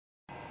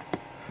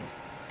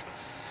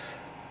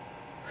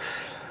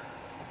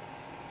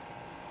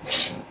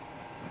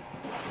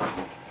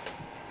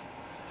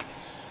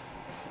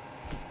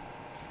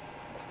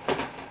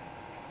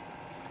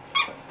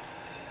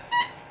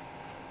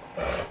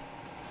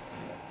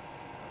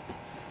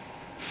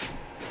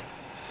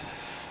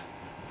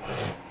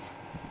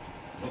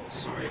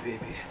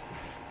baby.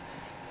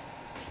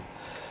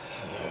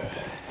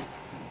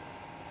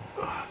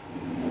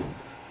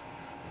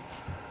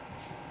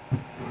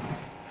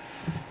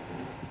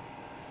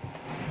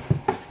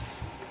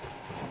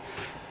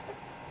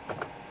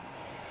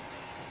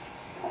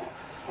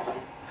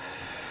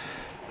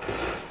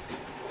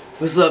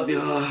 What's up,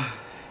 y'all?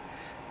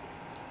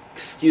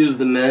 Excuse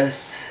the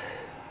mess.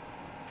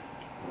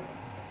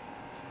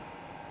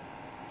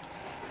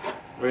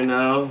 Right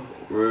now,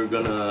 we're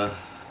gonna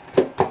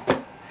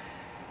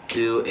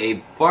do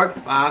a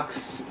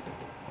BarkBox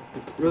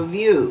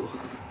review.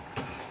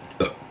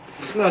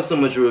 It's not so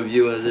much a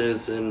review as it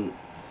is an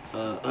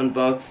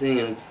unboxing,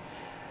 and it's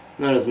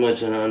not as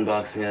much an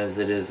unboxing as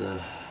it is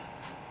a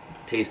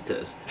taste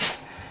test.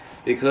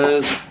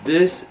 Because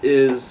this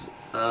is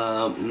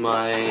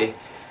my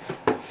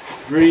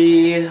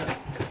free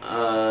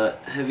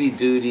heavy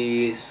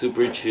duty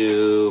super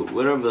chew,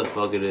 whatever the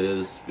fuck it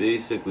is.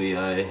 Basically,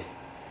 I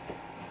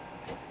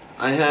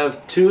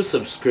have 2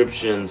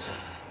 subscriptions,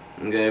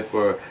 okay,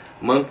 for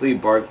monthly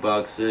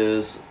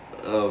BarkBoxes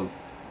of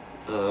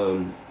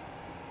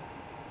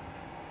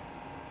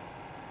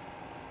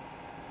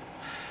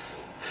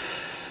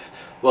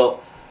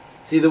well,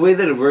 see, the way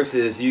that it works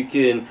is you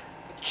can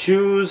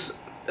choose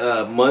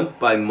month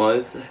by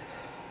month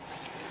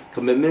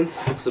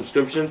commitments,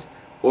 subscriptions,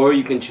 or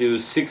you can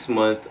choose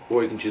 6-month,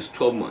 or you can choose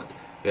 12-month.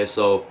 Okay,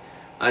 so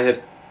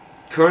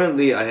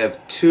currently I have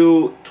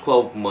 2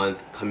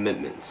 12-month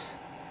commitments,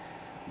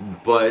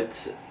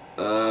 but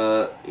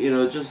you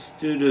know, just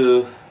due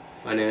to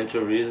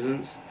financial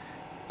reasons,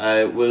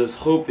 I was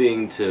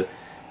hoping to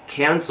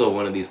cancel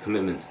one of these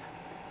commitments.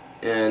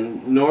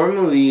 And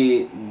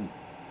normally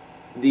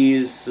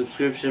these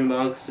subscription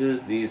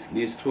boxes, these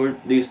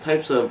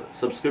types of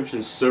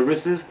subscription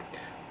services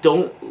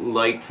don't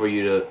like for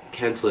you to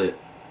cancel it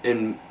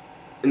in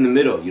the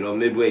middle, you know,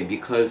 midway,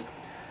 because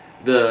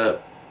the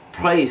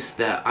price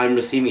that I'm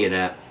receiving it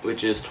at,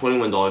 which is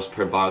 $21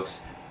 per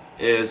box,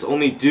 is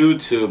only due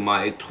to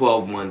my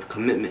 12-month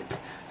commitment.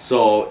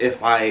 So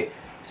if I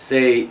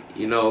say,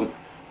 you know,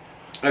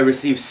 I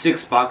receive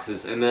 6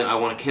 boxes and then I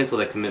want to cancel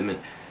that commitment,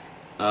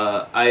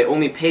 I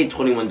only paid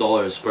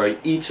 $21 for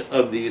each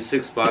of these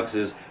 6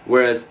 boxes,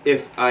 whereas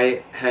if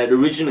I had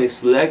originally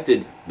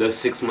selected the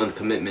 6-month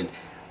commitment,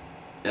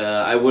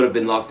 I would have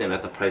been locked in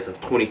at the price of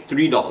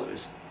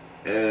 $23,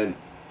 and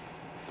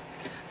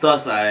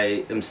thus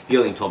I am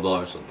stealing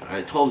 $12 from them.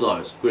 Alright,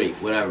 $12, great,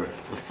 whatever,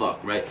 the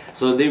fuck, right?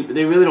 So they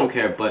really don't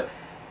care, but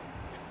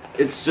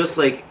it's just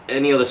like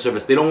any other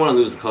service. They don't want to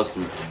lose the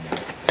customer,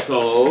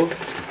 so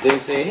they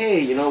say, hey,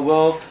 you know,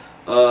 we'll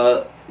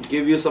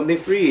give you something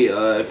free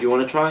if you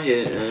want to try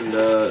it, and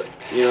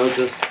you know,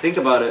 just think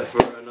about it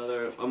for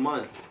a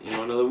month, you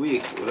know, another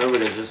week, whatever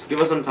it is. Just give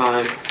us some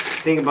time,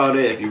 think about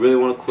it if you really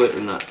want to quit or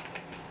not.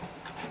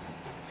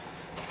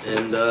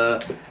 And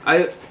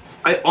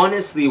I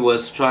honestly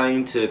was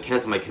trying to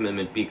cancel my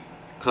commitment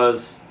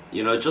because,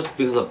 you know, just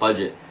because of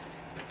budget.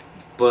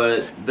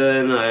 But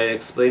then I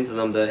explained to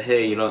them that,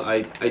 hey, you know,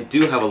 I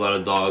do have a lot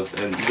of dogs,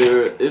 and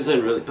there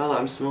isn't really... Bella,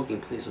 I'm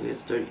smoking, please, okay,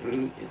 it's dirty. I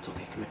mean, it's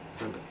okay, come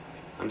here. Okay.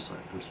 I'm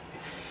sorry, I'm sorry.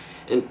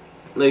 And,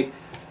 like,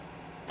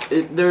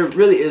 there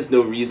really is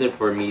no reason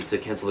for me to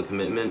cancel the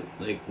commitment.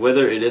 Like,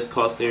 whether it is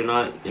costly or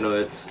not, you know,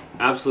 it's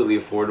absolutely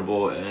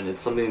affordable, and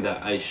it's something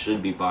that I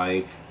should be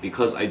buying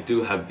because I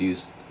do have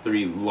these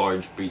 3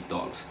 large breed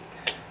dogs.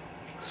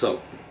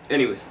 So,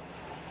 anyways,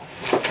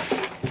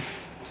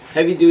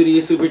 heavy duty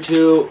super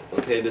chew.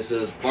 Okay, this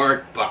is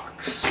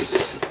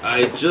BarkBox.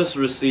 I just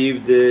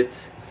received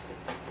it.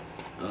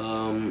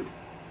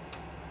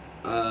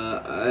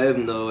 I have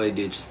no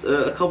idea. Just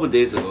a couple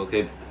days ago.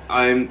 Okay,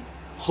 I'm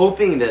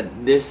hoping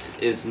that this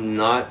is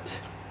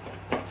not,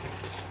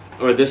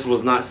 or this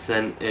was not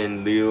sent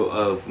in lieu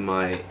of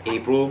my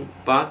April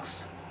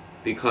box,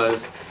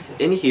 because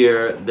in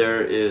here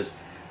there is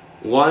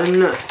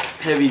 1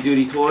 heavy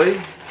duty toy,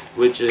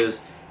 which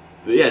is,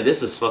 yeah,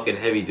 this is fucking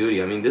heavy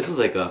duty. I mean, this is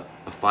like a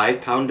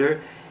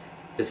 5-pounder.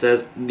 It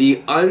says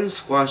the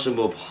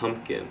unsquashable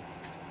pumpkin,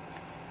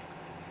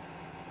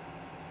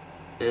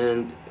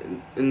 and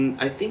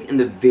I think in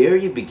the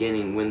very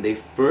beginning when they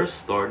first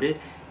started,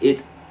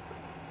 it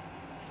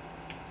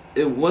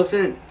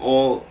wasn't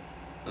all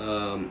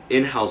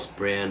in-house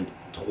brand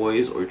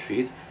toys or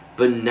treats,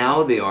 but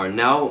now they are.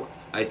 Now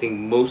I think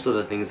most of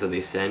the things that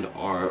they send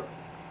are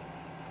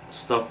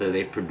stuff that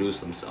they produce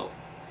themselves.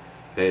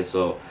 Okay,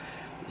 so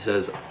it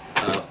says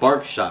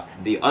Bark Shop,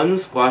 the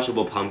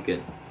unsquashable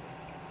pumpkin.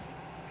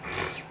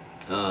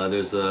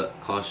 There's a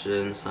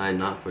caution sign,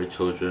 not for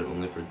children,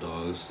 only for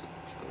dogs.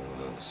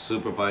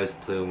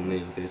 Supervised play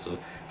only. Okay, so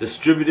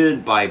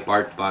distributed by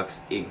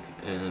BarkBox Inc.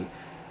 and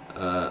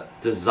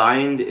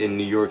designed in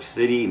New York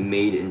City,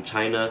 made in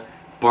China.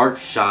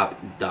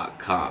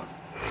 BarkShop.com.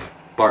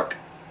 Bark.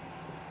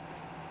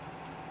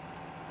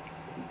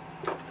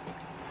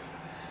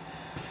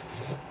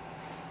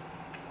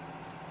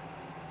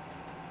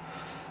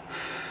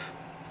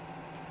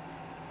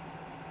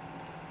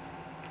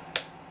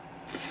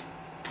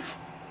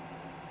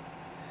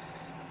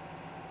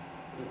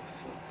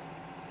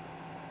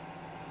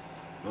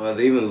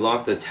 They even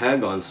locked the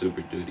tag on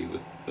Super Duty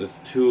with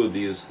two of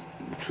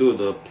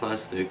the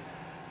plastic,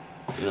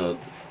 you know,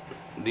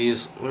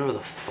 these, whatever the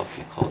fuck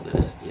you call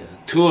this. Yeah,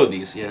 two of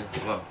these. Yeah.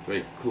 Wow,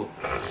 great, cool.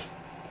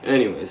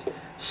 Anyways,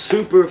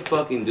 Super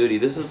fucking Duty.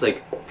 This is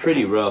like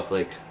pretty rough.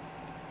 Like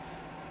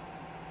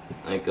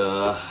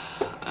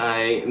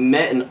I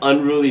met an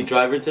unruly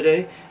driver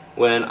today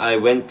when I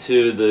went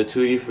to the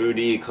Tutti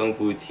Frutti Kung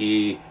Fu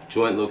Tea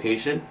joint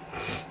location.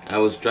 I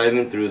was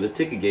driving through the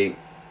ticket gate,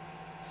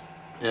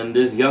 and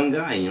this young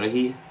guy, you know,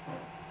 he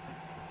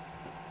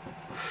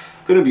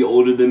couldn't be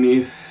older than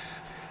me,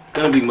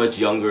 couldn't be much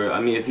younger. I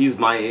mean, if he's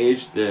my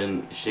age,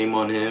 then shame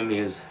on him.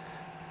 He's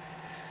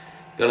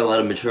got a lot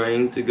of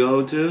maturing to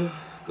go through,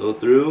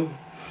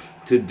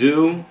 to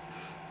do.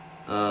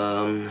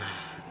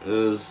 It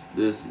was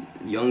this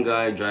young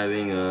guy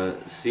driving a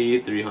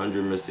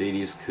C300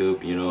 Mercedes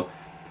coupe, you know,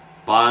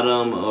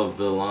 bottom of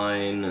the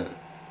line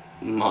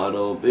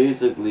model,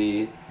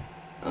 basically,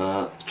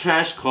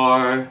 trash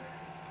car,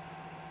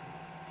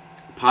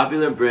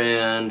 popular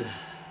brand,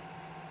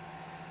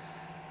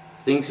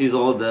 thinks he's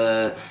all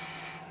that,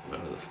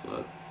 whatever the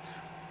fuck.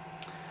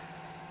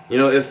 You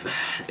know,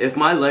 if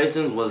my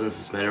license wasn't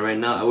suspended right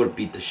now, I would have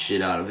beat the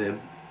shit out of him,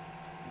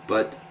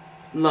 but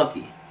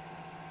lucky.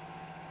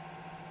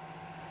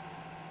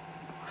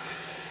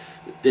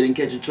 Didn't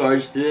catch a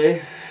charge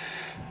today.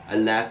 I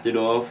laughed it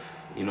off.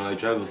 You know, I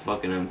drive a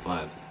fucking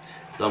M5.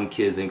 Dumb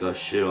kids ain't got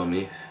shit on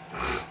me.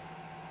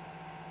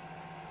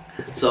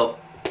 So,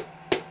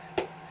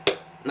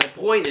 my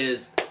point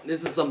is,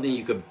 this is something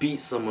you could beat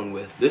someone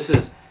with. This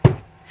is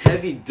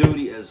heavy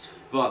duty as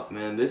fuck,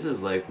 man. This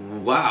is like,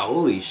 wow,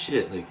 holy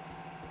shit. Like,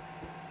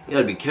 you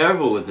gotta be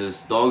careful with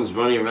this. Dog's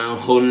running around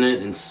holding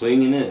it and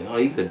swinging it. Oh,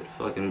 you could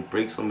fucking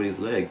break somebody's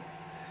leg.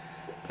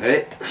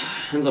 Alright?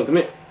 Hands up, come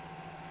here.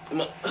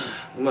 Come on.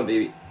 Come on,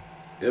 baby.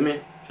 Come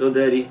here. Show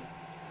daddy.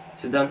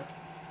 Sit down.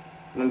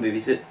 Come on, baby,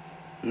 sit.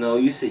 No,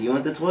 you sit. You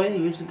want the toy?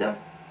 You sit down.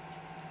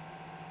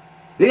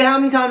 Look at how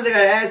many times I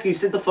gotta ask you,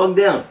 sit the fuck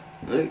down.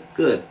 Right?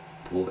 Good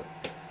boy.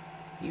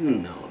 You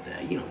know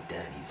that. You know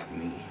daddy's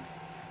mean.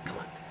 Come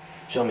on.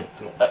 Show me.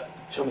 Come on.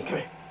 Show me. Come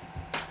here.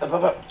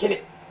 Up. Get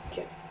it.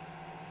 Get it.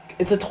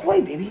 It's a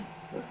toy, baby.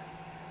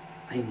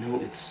 I know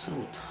it's so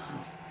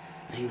tough.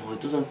 I know it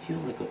doesn't feel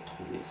like a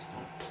toy. It's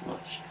not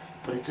plush.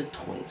 But it's a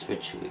toy, it's for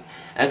chewing.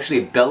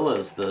 Actually,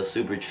 Bella's the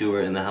super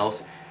chewer in the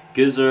house.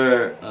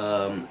 Gizzard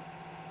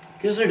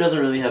doesn't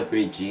really have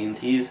great genes.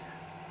 He's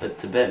a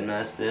Tibetan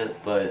Mastiff,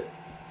 but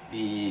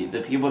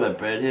the people that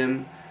bred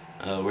him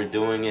were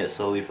doing it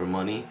solely for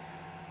money.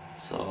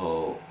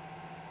 So,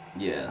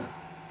 yeah,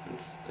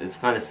 it's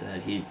kind of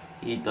sad. He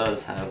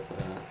does have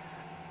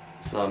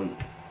some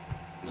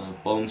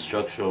bone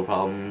structural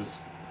problems,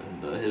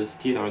 and his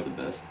teeth aren't the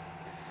best.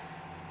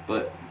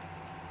 But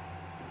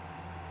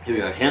here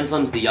we are.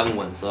 Handsome's the young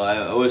one, so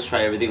I always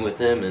try everything with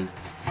him, and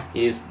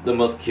he's the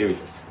most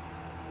curious.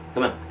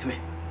 Come on, come here,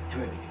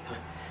 baby, come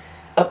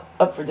on.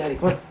 Up for daddy,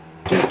 come on.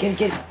 Get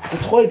it. It's a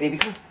toy, baby,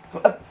 come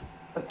on, up,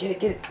 get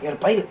it. You gotta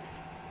bite it.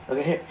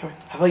 Okay, here, come on.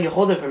 How about you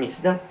hold it for me?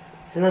 Sit down,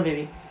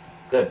 baby.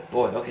 Good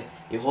boy. Okay,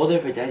 you hold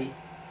it for daddy.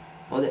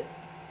 Hold it.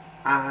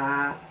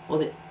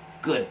 Hold it.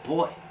 Good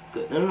boy.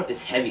 Good. No,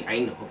 it's heavy. I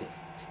know. Okay,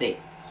 stay.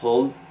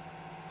 Hold.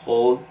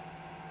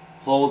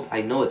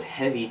 I know it's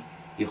heavy.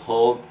 You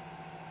hold.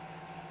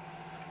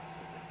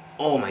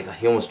 Oh my god,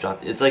 he almost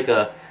dropped it. It's like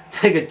a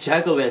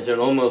jack-o'-lantern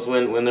almost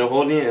when they're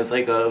holding it. It's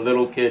like a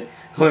little kid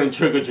going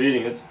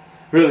trick-or-treating. It's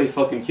really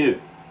fucking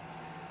cute.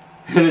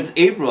 And it's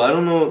April. I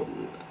don't know.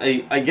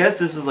 I guess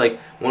this is like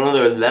one of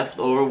their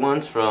leftover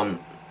ones from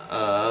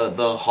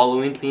the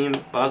Halloween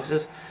themed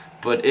boxes,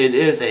 but it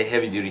is a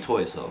heavy-duty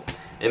toy, so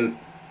and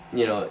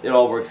you know it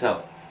all works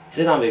out.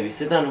 Sit down, baby.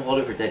 Sit down and hold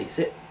it for daddy.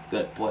 Sit.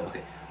 Good boy.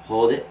 Okay.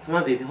 Hold it. Come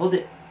on, baby. Hold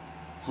it.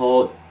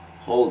 Hold.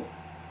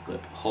 Good.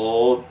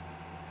 Hold.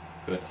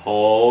 Good.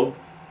 Hold.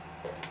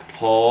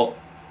 Oh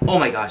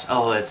my gosh.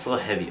 Oh, it's so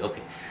heavy.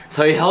 Okay.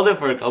 So he held it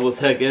for a couple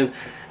seconds,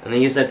 and then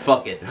he said,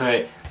 "Fuck it." All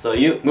right. So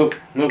you move.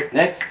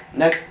 Next.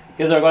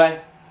 Gizzard, go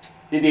ahead.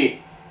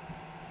 Didi.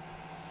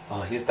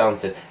 Oh, he's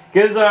downstairs.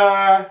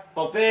 Gizzard,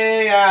 宝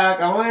贝呀，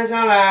赶快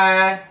上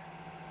来。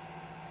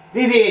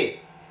弟弟，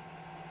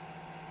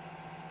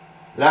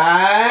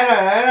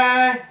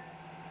来。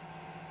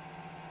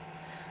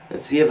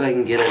Let's see if I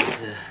can get him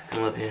to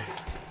come up here.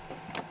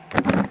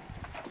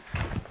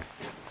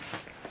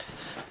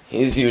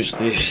 He's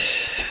usually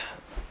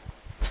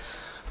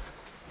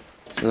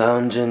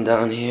lounging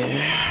down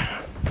here.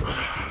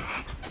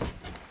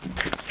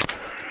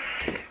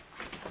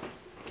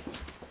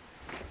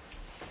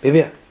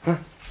 Baby 啊，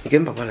你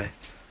跟爸爸来，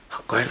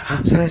好乖了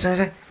啊，上来，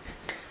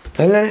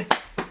来，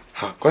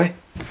好乖，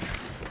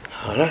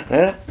好了，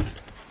来了，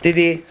弟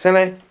弟上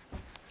来，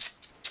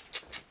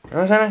然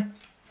后上来，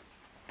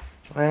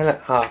乖了，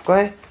好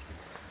乖，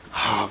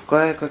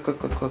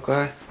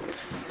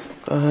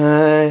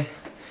乖。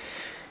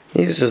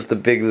He's just a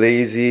big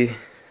lazy.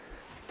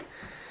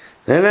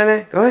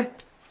 来，赶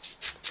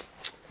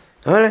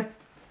快，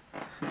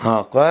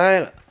好乖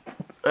了。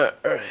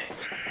Alright.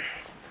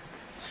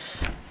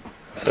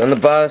 So in the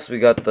box we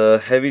got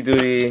the heavy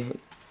duty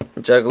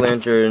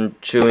jack-o'-lantern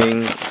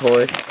chewing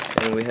toy,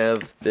 and we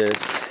have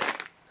this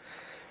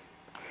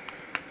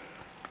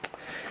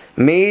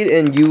made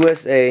in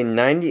USA.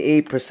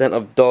 98%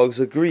 of dogs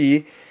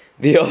agree.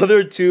 The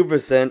other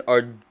 2%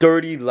 are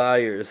dirty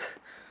liars.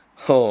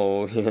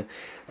 Oh yeah.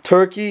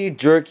 Turkey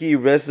jerky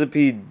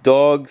recipe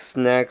dog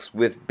snacks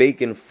with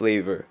bacon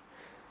flavor.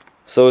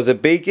 So is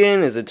it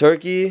bacon? Is it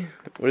turkey?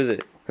 What is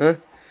it? Huh?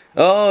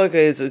 Oh,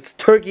 okay, it's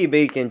turkey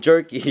bacon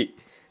jerky.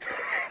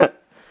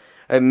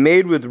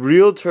 Made with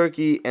real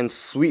turkey and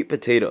sweet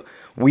potato.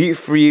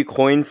 Wheat-free,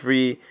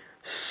 coin-free,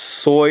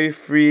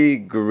 soy-free,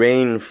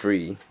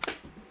 grain-free.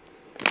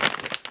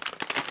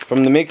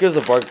 From the makers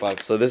of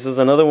BarkBox. So this is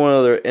another one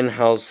of their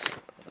in-house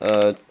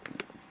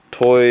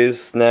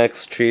toys,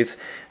 snacks, treats.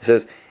 It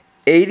says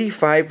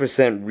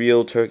 85%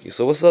 real turkey.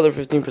 So what's the other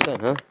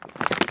 15%, huh?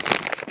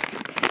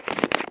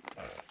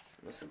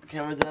 Let's set the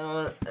camera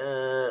down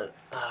and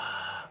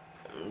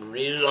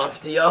read it off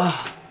to y'all.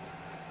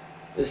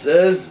 It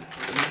says,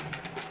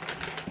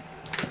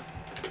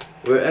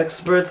 we're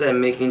experts at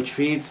making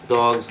treats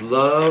dogs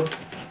love.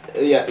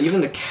 Yeah,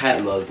 even the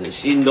cat loves it.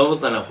 She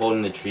knows that I'm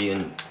holding the tree,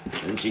 and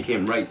she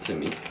came right to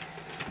me.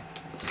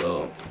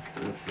 So,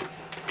 let's see.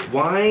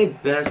 Why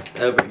best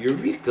ever?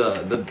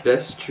 Eureka! The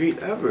best treat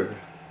ever.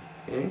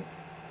 Okay. It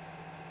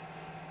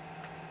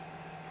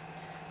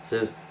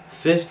says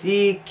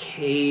 50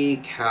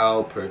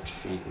 kcal per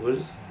treat. What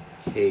is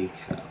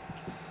kcal?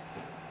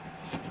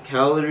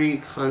 Calorie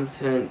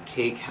content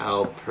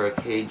kcal per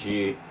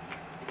kg.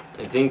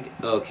 I think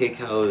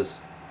kcal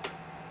is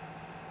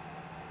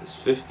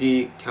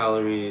 50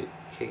 calorie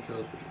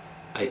kcal.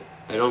 I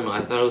don't know.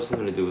 I thought it was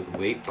something to do with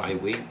weight, by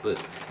weight,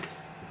 but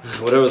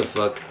whatever the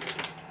fuck.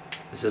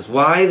 It says,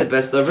 why the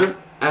best ever?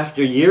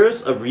 After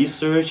years of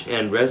research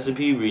and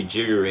recipe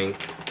rejiggering,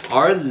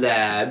 our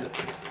lab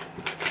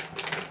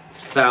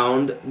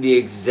found the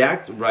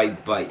exact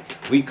right bite.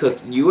 We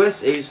cooked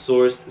USA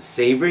sourced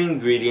savory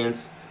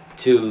ingredients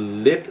to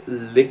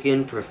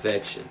lip-licking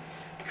perfection,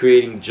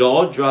 creating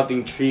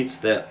jaw-dropping treats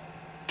that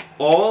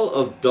all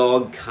of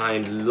dog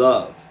kind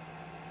love.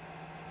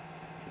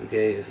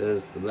 Okay, it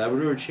says the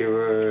Labrador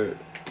Retriever.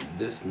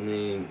 This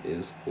name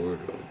is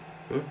Gordo.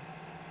 Huh?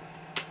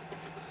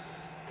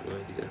 No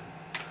idea.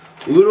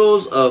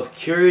 Oodles of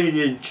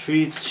curated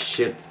treats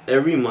shipped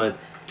every month.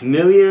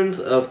 Millions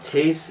of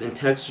tastes and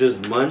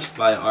textures munched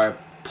by our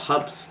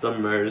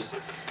pupstomers.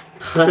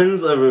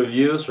 Tons of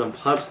reviews from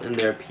pups and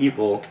their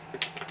people.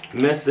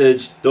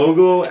 Message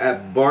Dogo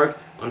at Bark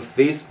on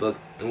Facebook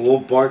and we'll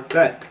bark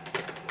back.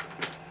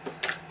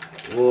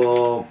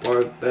 We'll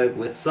bark back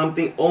with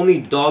something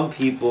only dog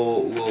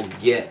people will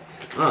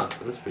get. Ah,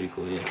 that's pretty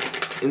cool, yeah.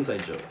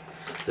 Inside joke.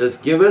 It says,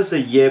 give us a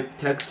yip,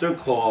 text or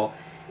call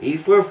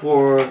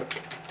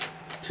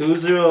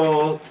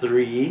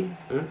 844-203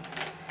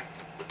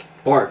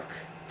 BARK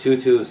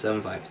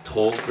 2275,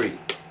 toll free.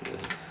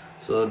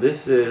 So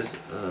this is,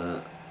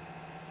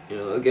 you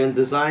know, again,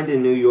 designed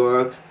in New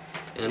York,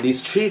 and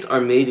these treats are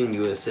made in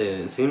USA.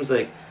 It seems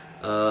like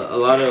a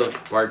lot of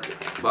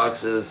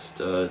BarkBox's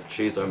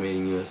treats are made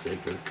in USA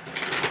for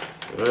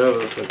whatever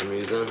the fucking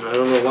reason. I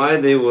don't know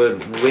why they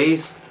would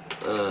waste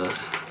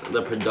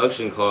the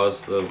production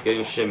cost of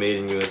getting shit made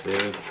in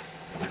USA.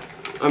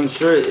 I'm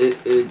sure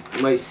it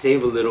might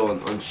save a little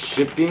on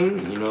shipping,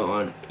 you know,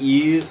 on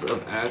ease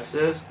of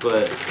access,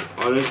 but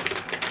honest,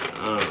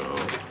 I don't know.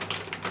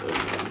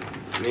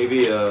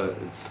 Maybe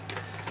it's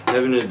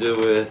having to do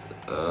with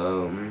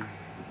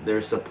their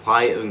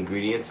supply of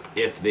ingredients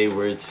if they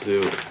were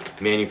to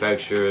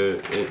manufacture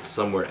it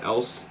somewhere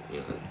else, you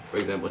know, for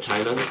example,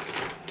 China.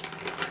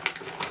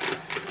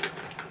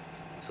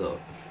 So,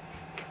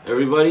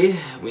 everybody,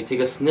 we take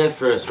a sniff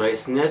first, right?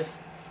 Sniff.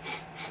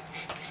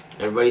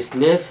 Everybody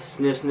sniff,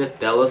 sniff, sniff.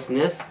 Bella,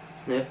 sniff,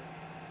 sniff,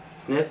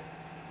 sniff.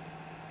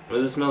 What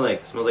does it smell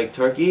like? It smells like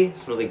turkey. It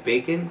smells like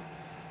bacon.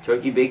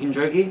 Turkey, bacon,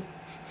 jerky.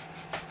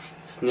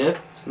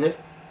 Sniff, sniff.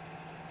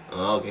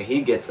 Oh, okay,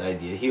 he gets the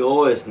idea. He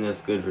always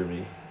sniffs good for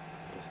me.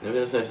 Sniff,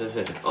 sniff, sniff, sniff,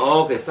 sniff.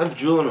 Oh, okay, stop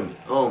drooling on me.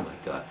 Oh my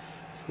god.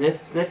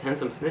 Sniff, sniff,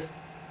 handsome, sniff.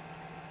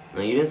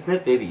 No, you didn't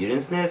sniff, baby. You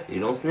didn't sniff. You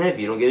don't sniff.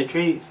 You don't get a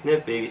treat.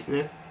 Sniff, baby,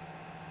 sniff.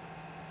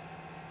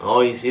 Oh,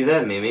 you see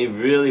that? Mamie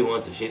really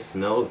wants it. She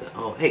smells that.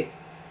 Oh, hey.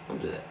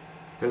 Don't do that.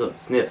 Hands up.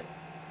 Sniff.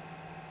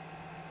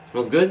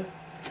 Smells good?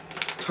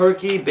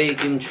 Turkey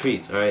bacon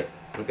treats. Alright?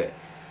 Okay.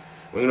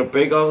 We're going to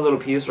break off a little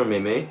piece from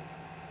Mamie.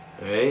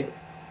 Alright?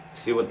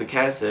 See what the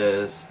cat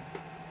says.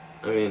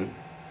 I mean,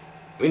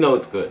 we know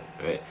it's good.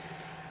 Alright?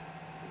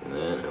 And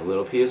then a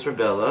little piece for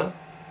Bella.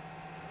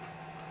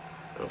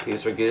 A little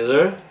piece for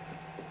Gizzard.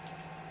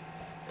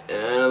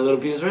 And a little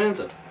piece for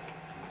Handsome.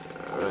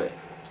 Alright.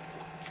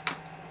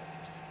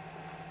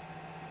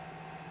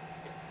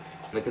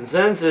 The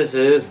consensus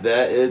is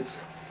that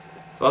it's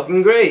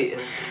fucking great.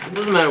 It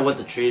doesn't matter what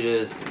the treat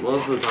is.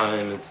 Most of the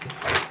time, it's.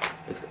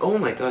 Oh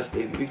my gosh,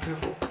 baby, be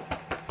careful.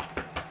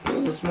 That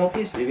was a small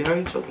piece, baby. How are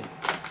you choking?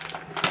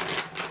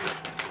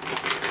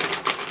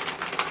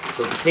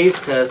 So the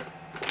taste test.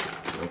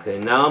 Okay,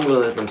 now I'm gonna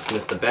let them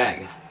sniff the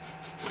bag.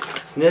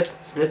 Sniff,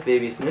 sniff,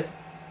 baby, sniff.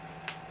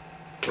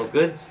 Smells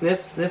good.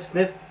 Sniff, sniff,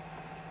 sniff.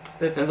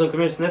 Sniff. Handsome,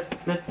 come here. Sniff,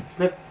 sniff,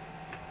 sniff.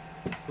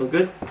 Smells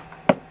good.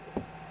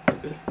 Smells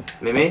good.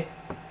 Meme.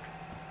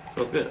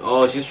 Smells good.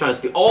 Oh, she's trying to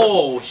steal.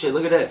 Oh shit!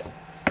 Look at that.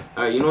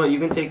 All right, you know what? You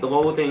can take the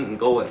whole thing and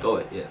go it. Go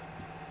it. Yeah.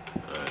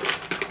 All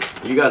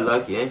right. You got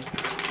lucky, eh?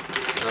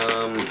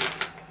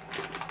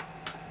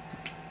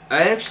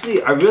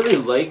 I really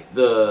like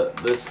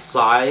the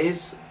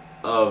size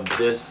of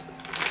this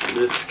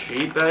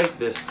treat bag,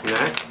 this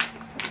snack.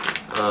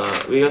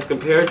 Because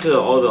compared to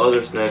all the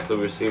other snacks that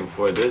we've seen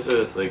before, this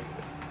is like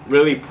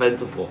really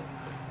plentiful.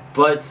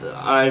 But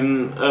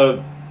I'm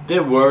a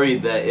bit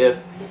worried that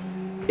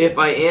if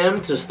I am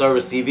to start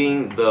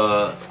receiving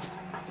the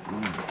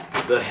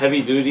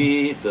heavy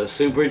duty, the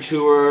super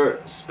chewer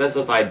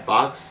specified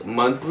box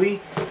monthly,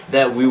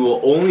 that we will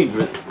only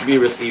be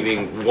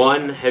receiving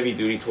one heavy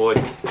duty toy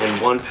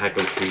and one pack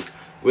of treats,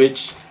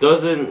 which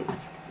doesn't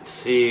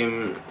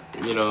seem,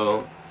 you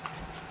know,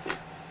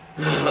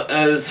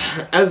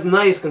 as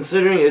nice,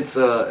 considering it's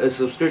a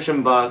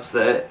subscription box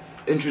that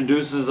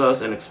introduces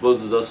us and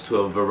exposes us to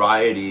a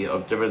variety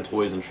of different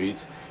toys and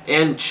treats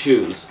and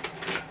chews.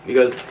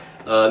 Because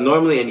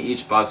normally in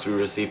each box we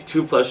receive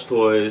 2 plush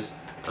toys,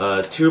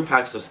 2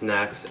 packs of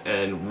snacks,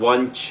 and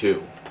 1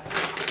 chew.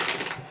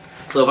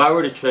 So if I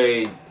were to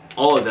trade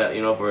all of that,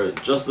 you know, for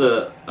just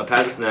a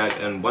pack of snack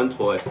and 1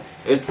 toy,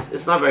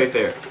 it's not very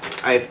fair.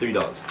 I have 3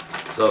 dogs.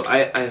 So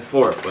I have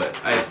 4, but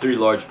I have 3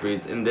 large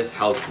breeds in this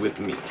house with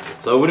me.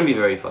 So it wouldn't be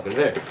very fucking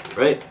fair,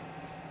 right?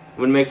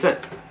 Wouldn't make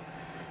sense.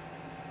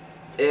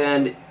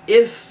 And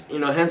if, you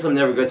know, Handsome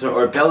never gets around,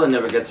 or Bella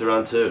never gets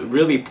around to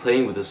really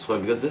playing with this toy,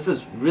 because this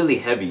is really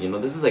heavy, you know,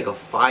 this is like a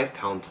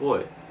 5-pound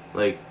toy.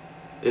 Like,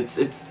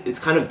 it's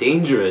kind of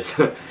dangerous.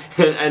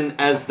 and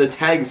as the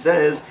tag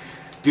says,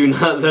 do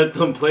not let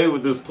them play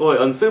with this toy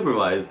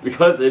unsupervised,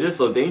 because it is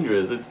so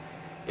dangerous.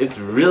 It's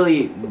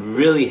really,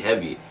 really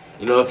heavy.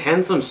 You know, if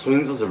Handsome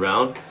swings us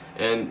around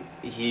and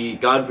he,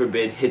 God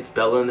forbid, hits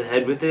Bella in the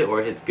head with it,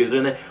 or hits Gizzard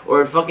in the head,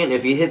 or fucking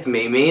if he hits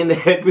May in the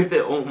head with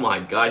it, oh my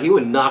god, he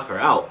would knock her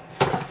out.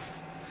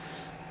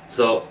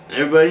 So,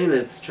 everybody,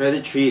 let's try the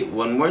treat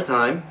one more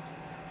time,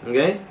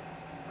 okay?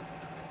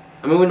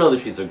 I mean, we know the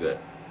treats are good.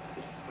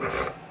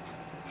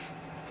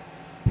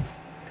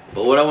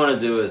 But what I want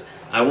to do is,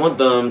 I want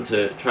them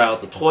to try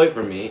out the toy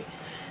for me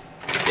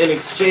in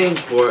exchange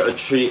for a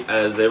treat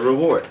as a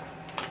reward.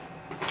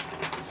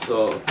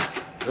 So,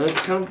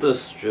 let's count the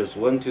strips.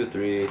 1, 2,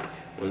 3,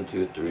 1,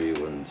 2, 3,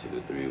 1,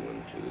 2, 3,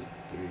 1, 2,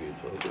 3,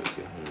 12,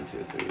 13, 1, 2,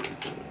 3, 18,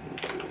 1,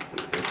 2,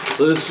 3.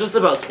 So it's just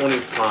about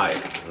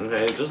 25,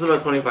 okay? Just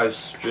about 25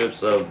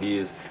 strips of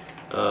these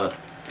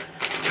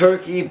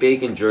turkey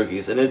bacon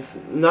jerkies. And it's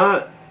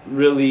not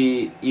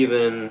really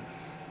even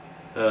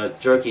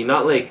jerky,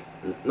 not like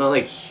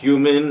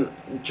human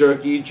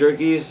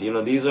jerkies. You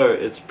know, these are,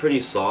 it's pretty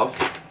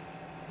soft.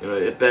 You know,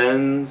 it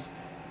bends.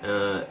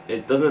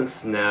 It doesn't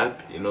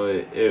snap, you know,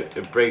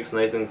 it breaks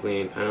nice and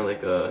clean, kind of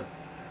like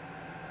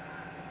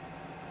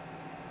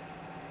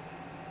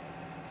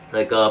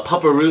a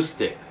pepperoo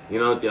stick, you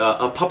know,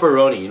 a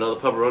pepperoni, you know, the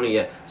pepperoni,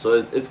 yeah. So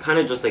it's kind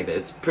of just like that.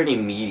 It's pretty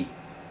meaty.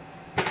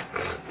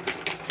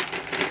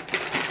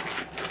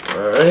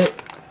 Alright.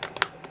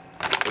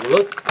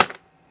 Look.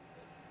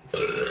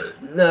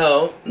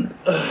 Now,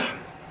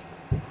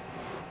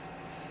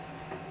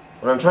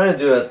 what I'm trying to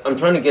do is, I'm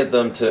trying to get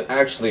them to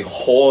actually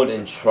hold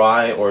and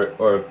try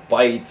or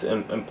bite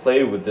and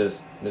play with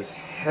this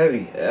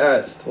heavy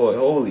ass toy.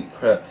 Holy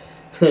crap.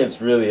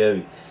 It's really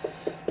heavy.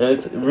 And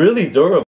it's really durable.